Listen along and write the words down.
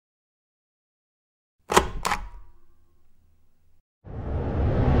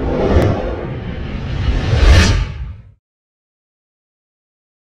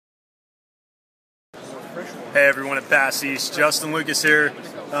Hey everyone at Bass East, Justin Lucas here.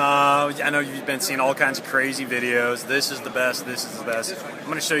 I know you've been seeing all kinds of crazy videos. This is the best, this is the best. I'm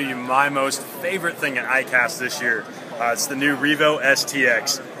going to show you my most favorite thing at ICAST this year. It's the new Revo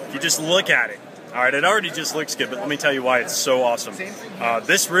STX. If you just look at it, alright, it already just looks good, but let me tell you why it's so awesome.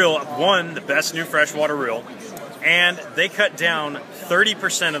 This reel won the best new freshwater reel, and they cut down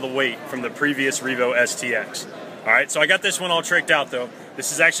 30% of the weight from the previous Revo STX. Alright, so I got this one all tricked out though. This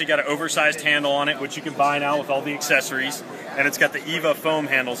has actually got an oversized handle on it, which you can buy now with all the accessories. And it's got the EVA foam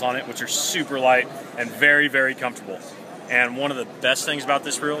handles on it, which are super light and very, very comfortable. And one of the best things about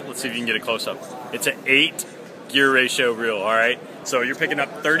this reel, let's see if you can get a close-up. It's an 8 gear ratio reel, alright? So you're picking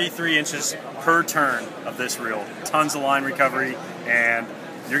up 33 inches per turn of this reel. Tons of line recovery, and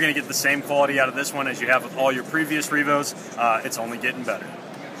you're going to get the same quality out of this one as you have with all your previous Revos. It's only getting better.